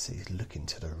distance that he's looking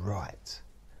to the right,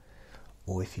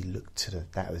 or if he looked to the,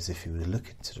 that was if he was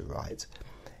looking to the right,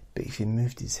 but if he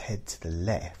moved his head to the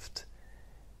left,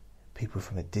 people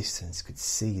from a distance could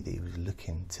see that he was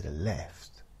looking to the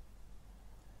left.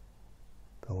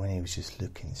 But when he was just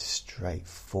looking straight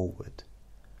forward,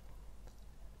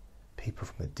 people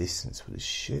from a distance would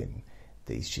assume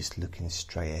that he's just looking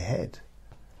straight ahead.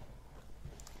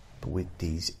 But with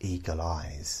these eagle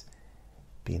eyes,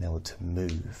 being able to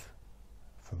move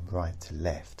from right to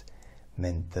left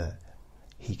meant that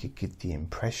he could give the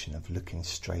impression of looking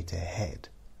straight ahead,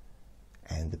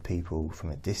 and the people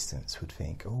from a distance would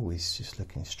think, oh, he's just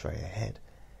looking straight ahead,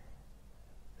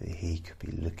 but he could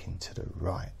be looking to the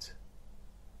right.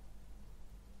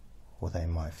 Or they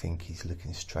might think he's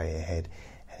looking straight ahead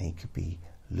and he could be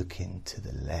looking to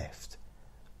the left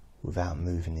without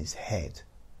moving his head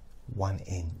 1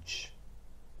 inch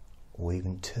or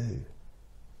even 2.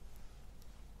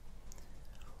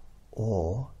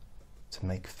 Or, to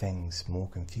make things more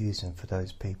confusing for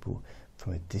those people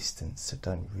from a distance that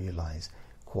don't realise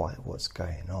quite what's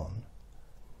going on,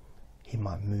 he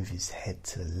might move his head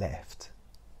to the left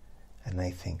and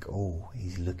they think, oh,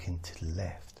 he's looking to the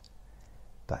left.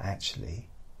 But actually,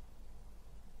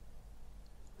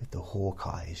 with the hawk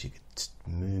eyes, you could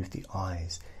move the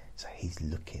eyes so he's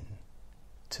looking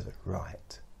to the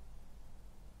right,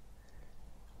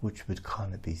 which would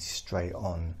kind of be straight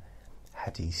on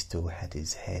had he still had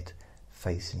his head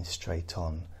facing straight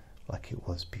on like it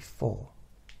was before.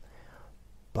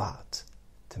 But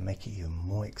to make it even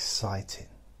more exciting,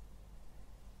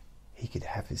 he could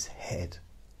have his head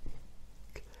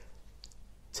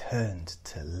turned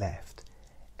to the left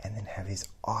and then have his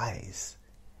eyes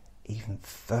even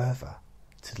further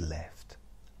to the left,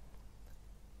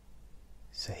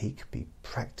 so he could be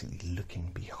practically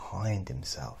looking behind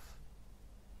himself,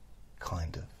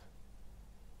 kind of.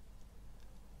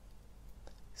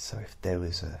 So if there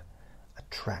was a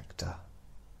tractor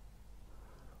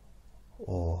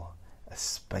or a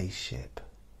spaceship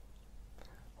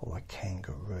or a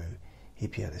kangaroo,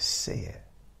 he'd be able to see it.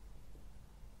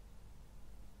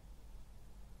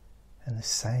 And the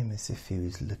same as if he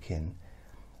was looking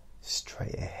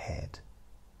straight ahead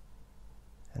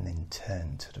and then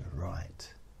turned to the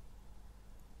right,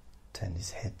 turned his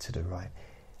head to the right,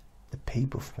 the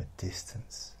people from a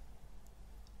distance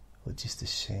or just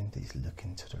assume that he's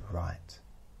looking to the right.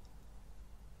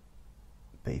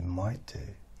 But he might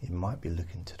be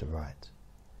looking to the right.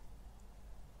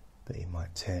 But he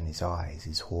might turn his eyes,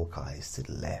 his hawk eyes, to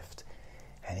the left,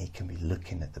 and he can be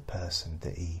looking at the person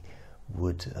that he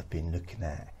would have been looking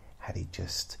at had he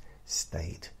just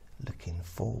stayed looking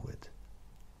forward.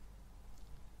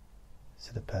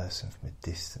 So the person from a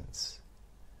distance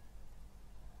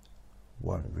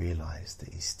won't realise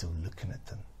that he's still looking at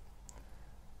them.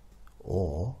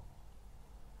 Or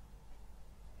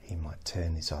he might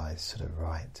turn his eyes to the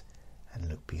right and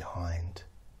look behind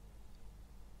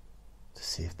to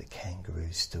see if the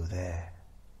kangaroo's still there.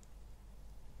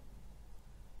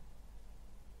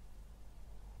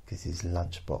 Because his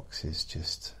lunchbox is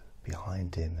just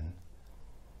behind him, and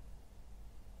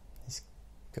he's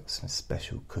got some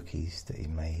special cookies that he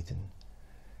made, and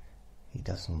he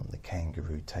doesn't want the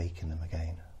kangaroo taking them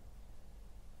again.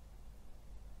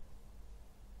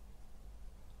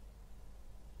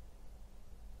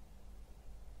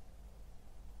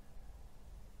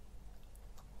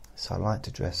 So I like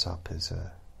to dress up as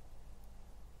a...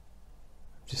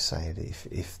 just say that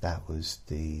if that was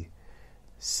the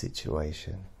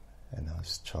situation and I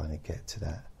was trying to get to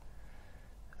that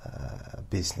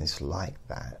business like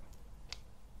that,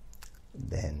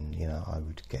 then, you know, I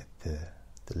would get the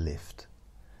lift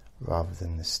rather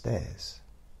than the stairs.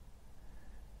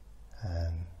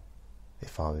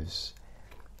 If I was,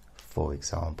 for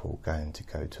example, going to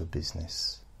go to a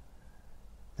business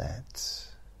that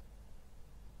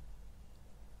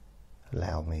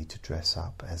allowed me to dress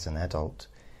up as an adult,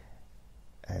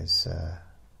 as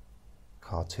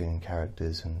cartoon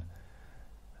characters and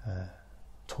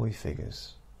toy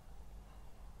figures.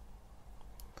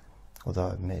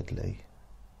 Although admittedly,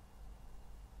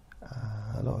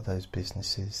 a lot of those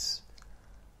businesses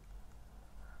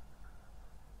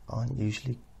aren't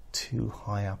usually too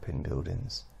high up in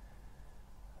buildings,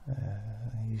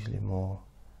 usually more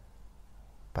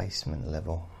basement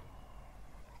level.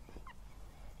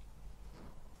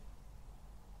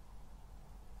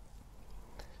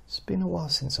 It's been a while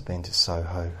since I've been to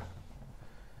Soho.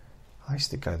 I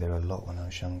used to go there a lot when I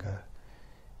was younger,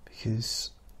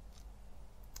 because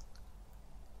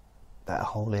that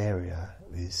whole area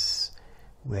is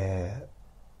where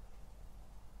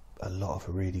a lot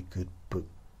of really good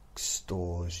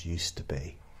bookstores used to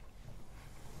be.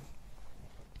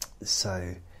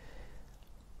 So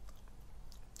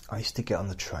I used to get on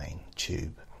the train,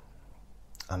 tube,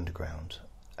 underground,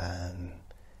 at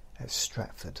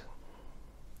Stratford.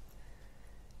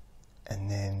 And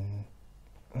then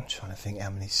I'm trying to think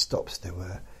how many stops there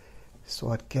were.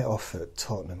 So I'd get off at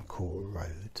Tottenham Court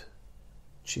Road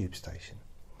tube station.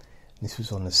 And this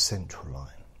was on the Central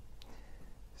line.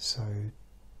 So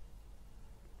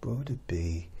what would it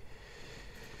be?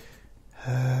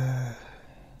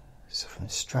 So from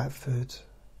Stratford,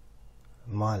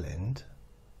 Mile End,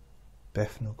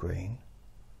 Bethnal Green,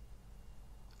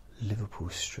 Liverpool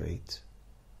Street.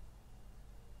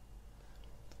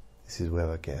 This is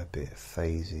where I get a bit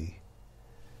phasey.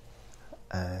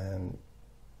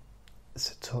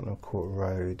 So Tottenham Court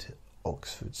Road,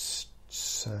 Oxford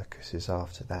Circus is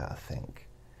after that, I think.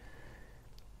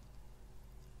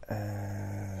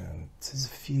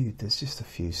 There's just a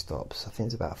few stops. I think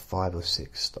it's about 5 or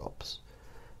 6 stops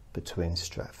between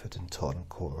Stratford and Tottenham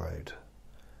Court Road.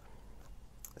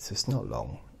 So it's not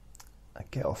long. I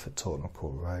get off at Tottenham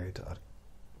Court Road, I'd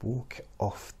walk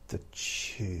off the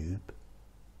tube,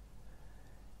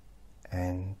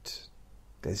 and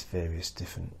there's various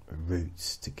different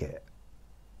routes to get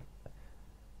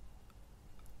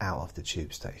out of the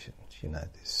tube station. You know,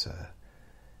 this,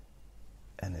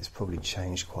 and it's probably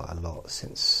changed quite a lot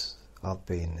since I've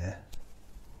been there.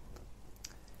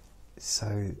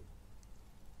 So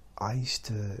I used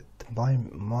to,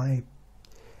 my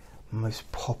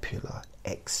most popular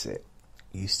exit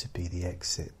used to be the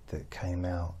exit that came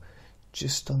out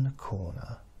just on the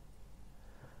corner,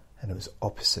 and it was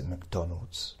opposite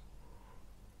McDonald's.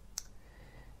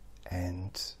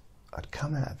 And I'd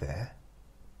come out of there,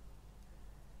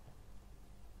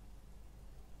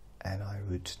 and I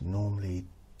would normally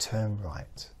turn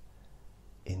right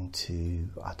into,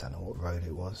 I don't know what road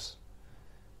it was,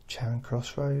 Charing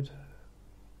Cross Road,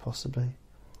 possibly.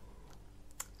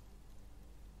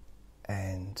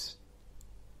 And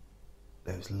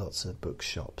there was lots of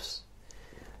bookshops.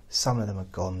 Some of them are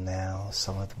gone now,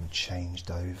 some of them have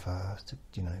changed over to,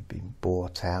 you know, been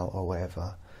bought out or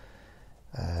whatever.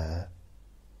 And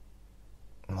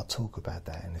I'll talk about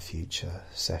that in a future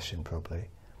session probably.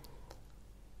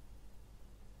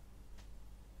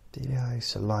 But yeah, I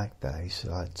used to like that. I used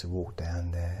to like to walk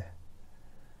down there,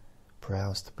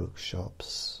 browse the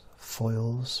bookshops,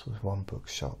 Foyles was one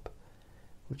bookshop,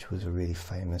 which was a really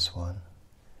famous one.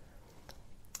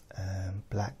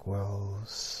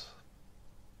 Blackwell's,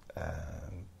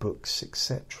 Books,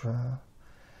 etc.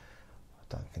 I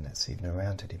don't think that's even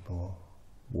around anymore.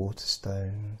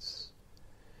 Waterstones.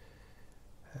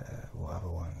 What other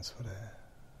ones were there?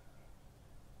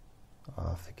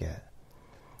 I forget.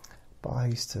 But I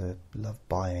used to love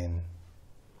buying,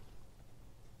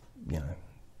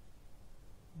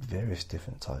 various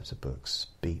different types of books.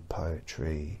 Beat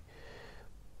poetry,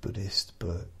 Buddhist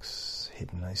books,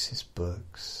 hypnosis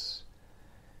books,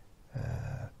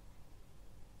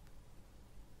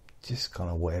 just kind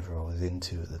of whatever I was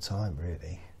into at the time,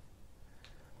 really.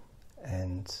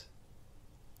 And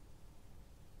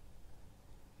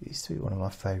it used to be one of my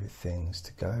favourite things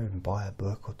to go and buy a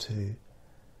book or two,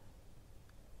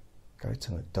 go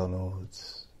to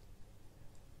McDonald's,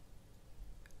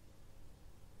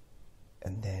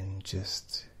 and then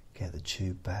just get the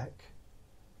tube back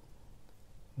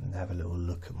and have a little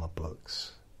look at my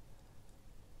books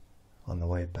on the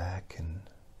way back, and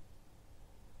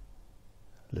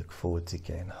look forward to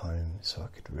getting home so I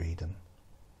could read them.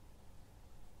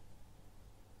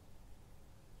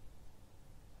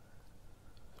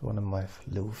 It's one of my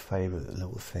little favourite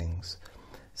little things.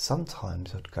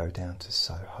 Sometimes I'd go down to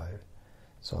Soho,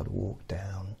 so I'd walk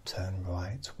down, turn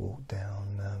right, walk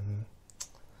down,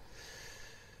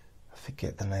 I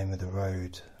forget the name of the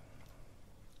road.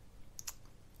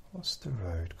 What's the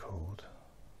road called?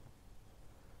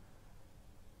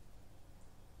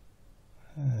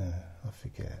 I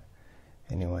forget.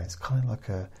 Anyway, it's kind of like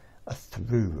a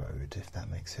through road, if that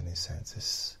makes any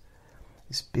sense.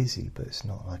 It's busy, but it's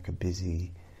not like a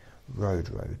busy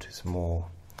road. It's more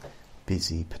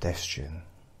busy pedestrian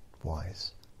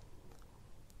wise.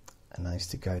 And I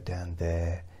used to go down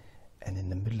there, and in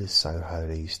the middle of Soho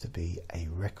there used to be a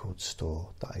record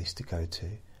store that I used to go to,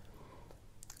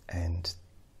 and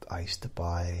I used to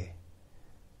buy,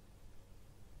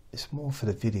 it's more for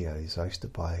the videos, I used to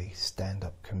buy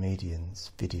stand-up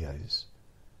comedians' videos.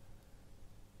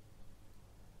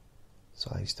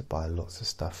 So I used to buy lots of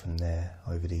stuff from there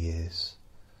over the years.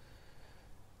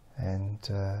 And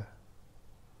then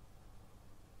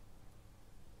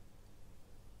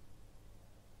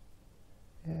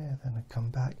I come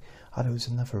back. There was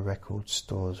another record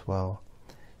store as well,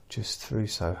 just through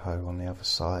Soho on the other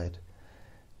side.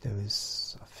 There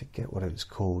was, I forget what it was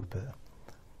called, but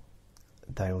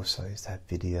they also used to have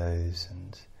videos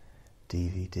and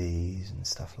DVDs and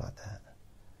stuff like that.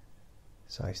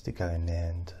 So I used to go in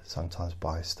there and sometimes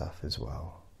buy stuff as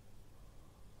well.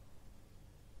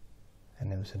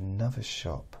 And there was another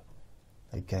shop,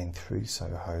 again through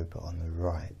Soho but on the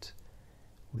right,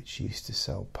 which used to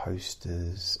sell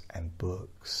posters and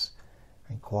books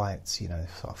and quite, sort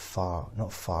of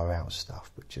not far out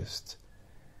stuff, but just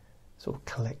sort of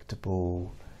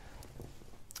collectible,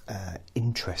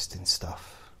 interesting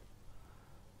stuff.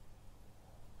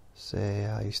 So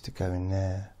yeah, I used to go in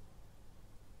there.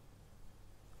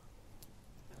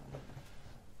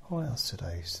 What else did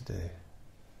I used to do?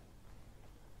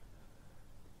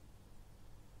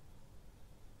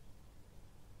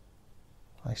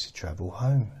 I used to travel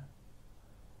home.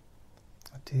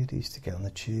 I used to get on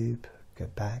the tube, go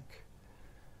back.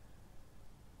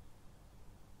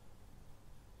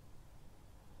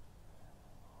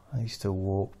 I used to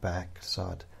walk back, so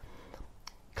I'd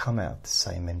come out the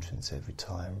same entrance every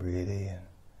time, really, and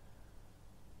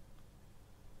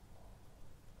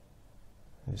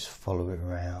just follow it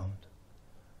around,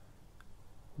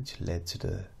 which led to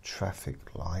the traffic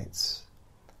lights.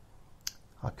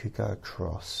 I could go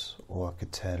across or I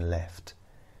could turn left,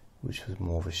 which was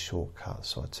more of a shortcut,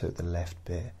 so I took the left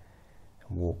bit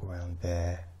and walked around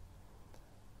there.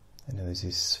 And there was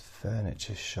this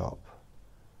furniture shop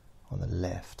on the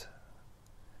left,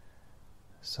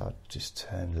 so I'd just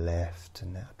turn left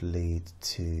and that would lead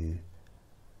to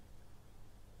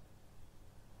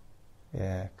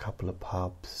a couple of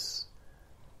pubs,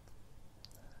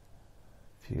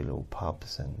 a few little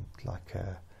pubs and like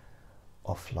a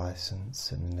off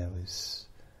license, and there was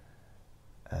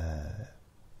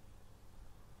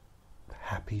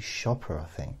Happy Shopper, I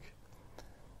think,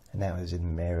 and that was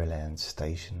in Maryland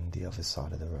Station, the other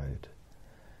side of the road.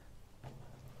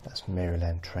 That's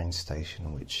Maryland train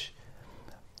station, which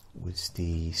was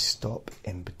the stop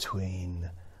in between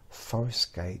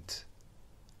Forest Gate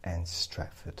and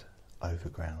Stratford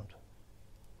Overground,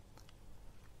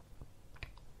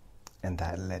 and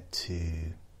that led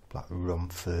to like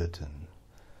Romford and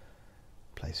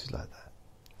places like that,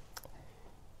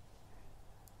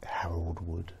 Harold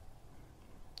Wood.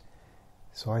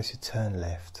 So I used to turn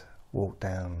left, walk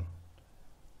down,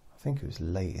 I think it was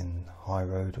Leighton High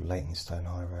Road or Leytonstone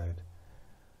High Road.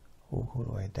 Walk all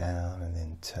the way down and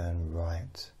then turn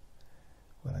right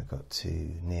when I got to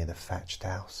near the thatched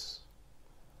house,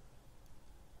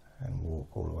 and walk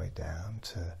all the way down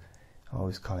to, I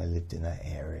always kind of lived in that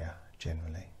area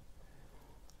generally,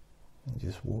 and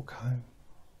just walk home.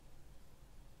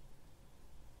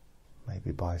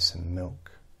 Maybe buy some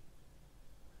milk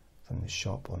from the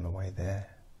shop on the way there.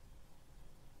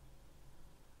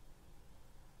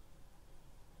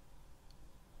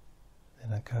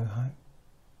 Then I go home,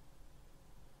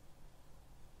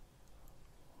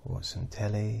 watch some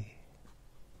telly,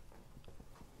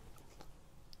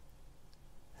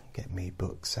 get me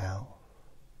books out.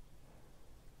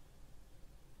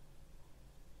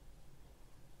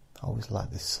 I always like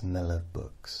the smell of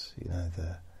books, you know,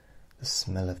 the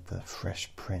smell of the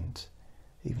fresh print,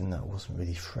 even though it wasn't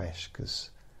really fresh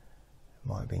because it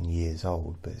might have been years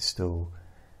old, but it's still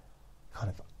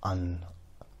kind of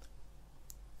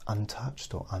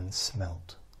untouched or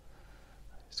unsmelt.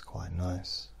 It's quite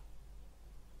nice.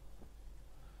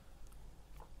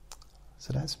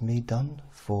 So that's me done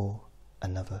for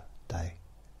another day.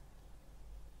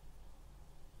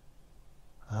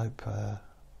 I hope I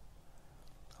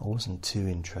wasn't too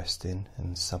interesting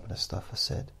in some of the stuff I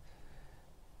said.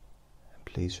 And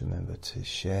please remember to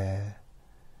share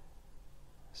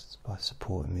by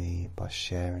supporting me, by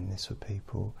sharing this with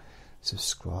people.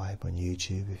 Subscribe on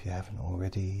YouTube if you haven't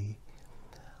already.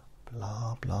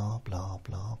 Blah, blah, blah,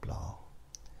 blah, blah.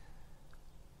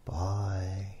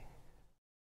 Bye.